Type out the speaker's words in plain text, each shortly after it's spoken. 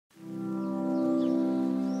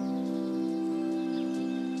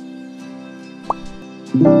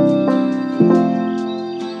Thanks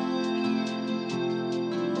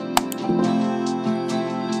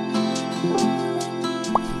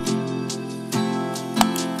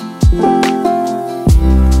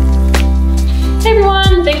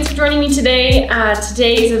for joining me today.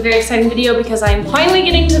 Today is a very exciting video because I'm finally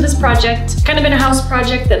getting to this project. Kind of been a house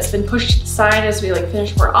project that's been pushed aside as we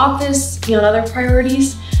finish our office, and other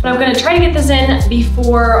priorities. But I'm gonna try to get this in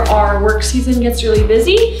before our work season gets really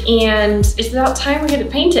busy, and it's about time we get it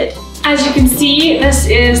painted. As you can see, this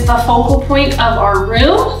is the focal point of our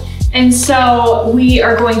room. And so we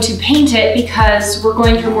are going to paint it because we're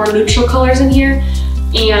going for more neutral colors in here.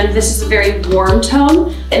 And this is a very warm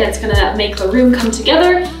tone, and it's gonna make the room come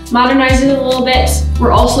together, modernize it a little bit.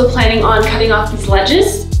 We're also planning on cutting off these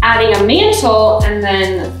ledges, adding a mantle, and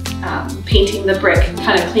then painting the brick,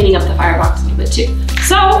 kind of cleaning up the firebox a little bit too.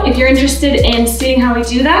 So if you're interested in seeing how we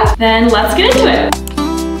do that, then let's get into it.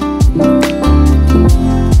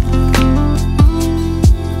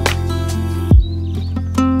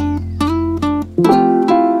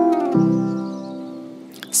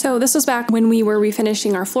 So this was back when we were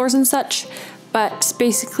refinishing our floors and such, but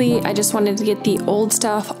basically I just wanted to get the old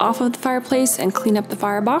stuff off of the fireplace and clean up the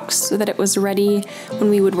firebox so that it was ready when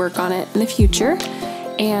we would work on it in the future.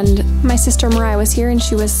 And my sister Mariah was here and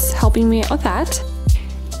she was helping me out with that.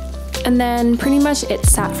 And then pretty much it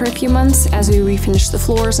sat for a few months as we refinished the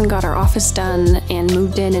floors and got our office done and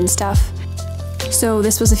moved in and stuff. So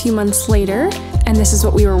this was a few months later, and this is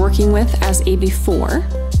what we were working with as a before.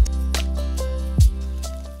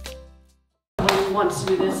 Wants to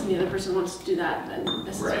do this and the other person wants to do that, then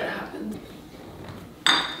this is what happens.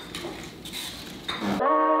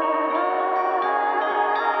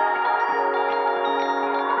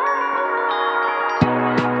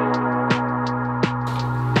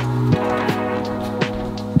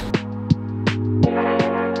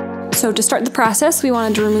 So to start the process, we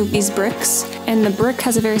wanted to remove these bricks, and the brick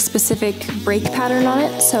has a very specific break pattern on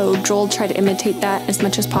it, so Joel tried to imitate that as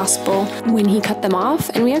much as possible when he cut them off,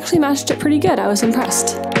 and we actually matched it pretty good. I was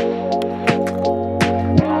impressed.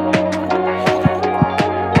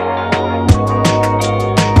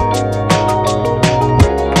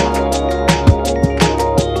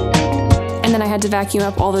 To vacuum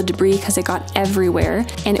up all the debris because it got everywhere,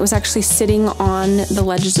 and it was actually sitting on the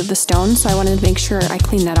ledges of the stone, so I wanted to make sure I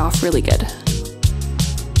cleaned that off really good.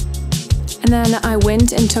 And then I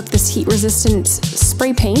went and took this heat resistant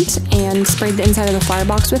spray paint and sprayed the inside of the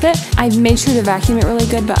firebox with it. I made sure to vacuum it really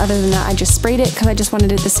good, but other than that I just sprayed it because I just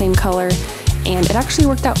wanted it the same color, and it actually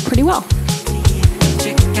worked out pretty well.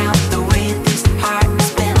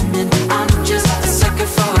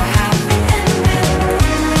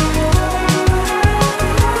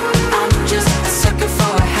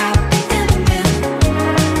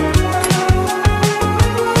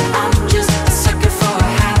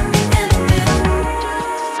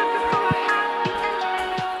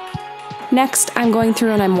 Next, I'm going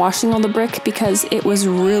through and I'm washing all the brick because it was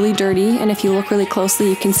really dirty, and if you look really closely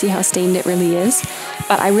you can see how stained it really is.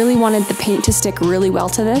 But I really wanted the paint to stick really well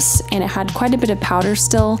to this, and it had quite a bit of powder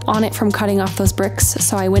still on it from cutting off those bricks,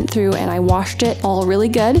 so I went through and I washed it all really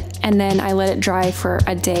good, and then I let it dry for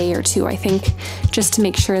a day or two, I think, just to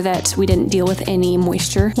make sure that we didn't deal with any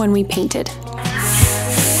moisture when we painted.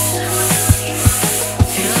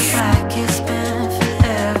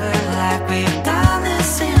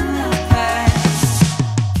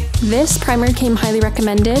 This primer came highly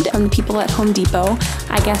recommended from the people at Home Depot.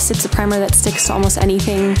 I guess it's a primer that sticks to almost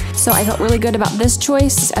anything, so I felt really good about this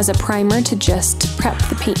choice as a primer to just prep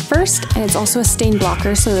the paint first, and it's also a stain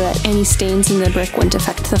blocker so that any stains in the brick wouldn't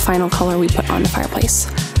affect the final color we put on the fireplace.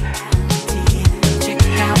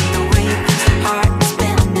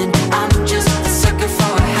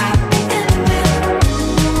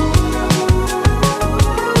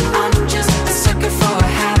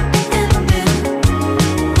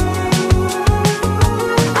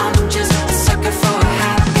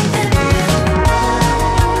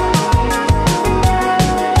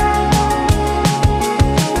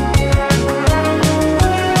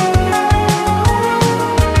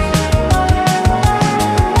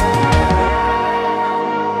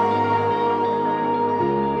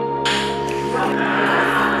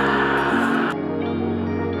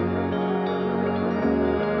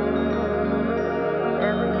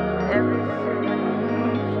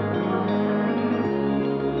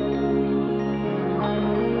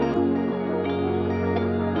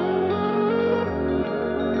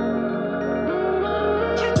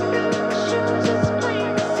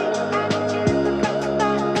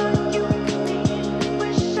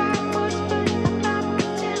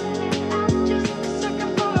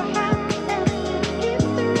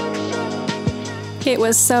 It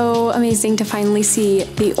was so amazing to finally see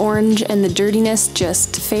the orange and the dirtiness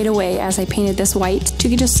just fade away as I painted this white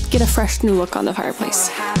to just get a fresh new look on the fireplace.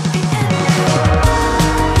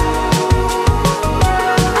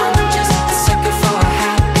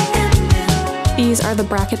 These are the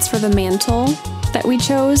brackets for the mantle that we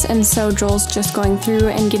chose, and so Joel's just going through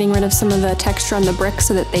and getting rid of some of the texture on the brick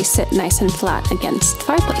so that they sit nice and flat against the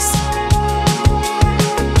fireplace.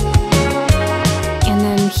 And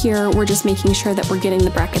then here we're just making sure that we're getting the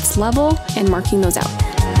brackets level and marking those out.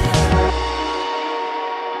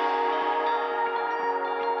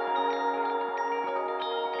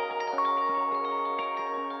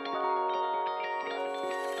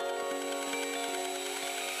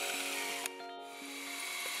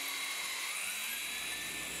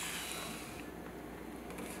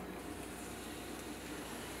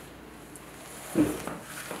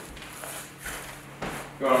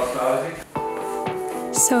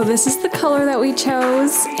 So this is the color that we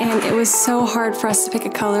chose, and it was so hard for us to pick a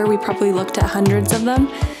color. We probably looked at hundreds of them,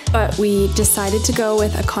 but we decided to go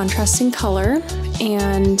with a contrasting color,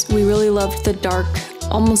 and we really loved the dark,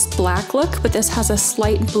 almost black look, but this has a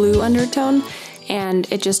slight blue undertone, and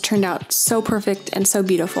it just turned out so perfect and so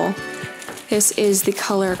beautiful. This is the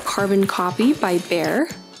color Carbon Copy by Bear.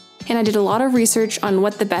 And I did a lot of research on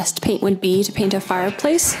what the best paint would be to paint a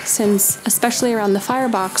fireplace, since especially around the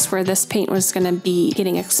firebox where this paint was going to be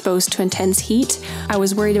getting exposed to intense heat, I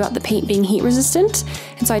was worried about the paint being heat resistant.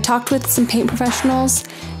 And so I talked with some paint professionals,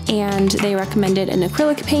 and they recommended an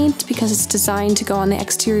acrylic paint because it's designed to go on the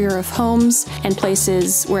exterior of homes and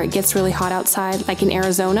places where it gets really hot outside, like in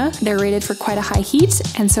Arizona. They're rated for quite a high heat,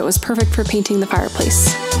 and so it was perfect for painting the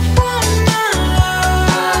fireplace.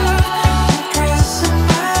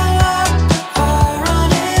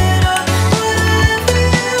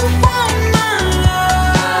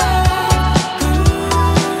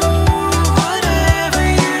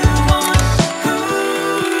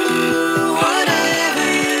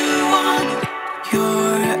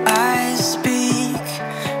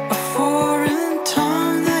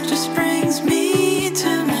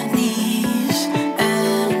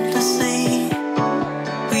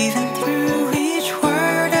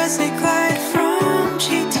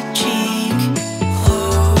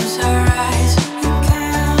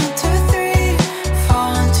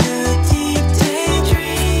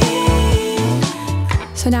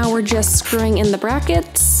 So now we're just screwing in the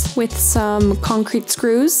brackets with some concrete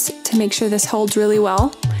screws to make sure this holds really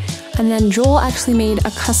well. And then Joel actually made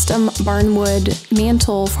a custom barnwood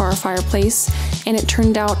mantle for our fireplace, and it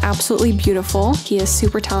turned out absolutely beautiful. He is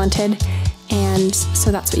super talented, and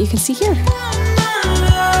so that's what you can see here.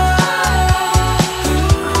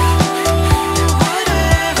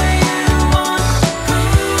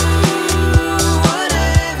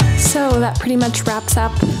 So that pretty much wraps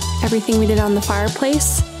up everything we did on the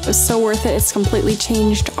fireplace. It was so worth it. It's completely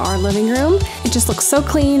changed our living room. It just looks so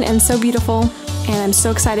clean and so beautiful, and I'm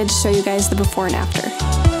so excited to show you guys the before and after.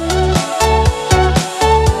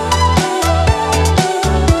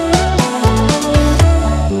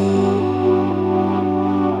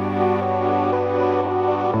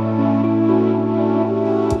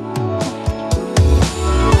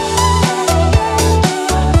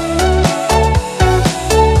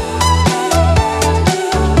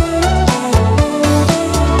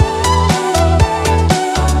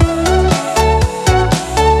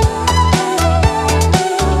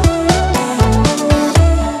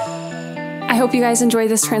 I hope you guys enjoyed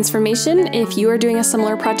this transformation. If you are doing a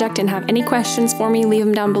similar project and have any questions for me, leave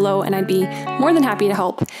them down below and I'd be more than happy to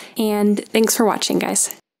help. And thanks for watching, guys.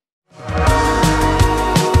 Did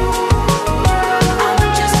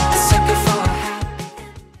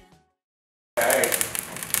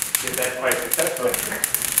that quite successfully.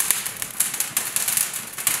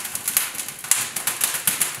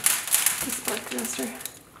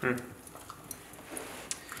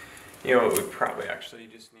 You know, it would probably actually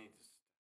just need to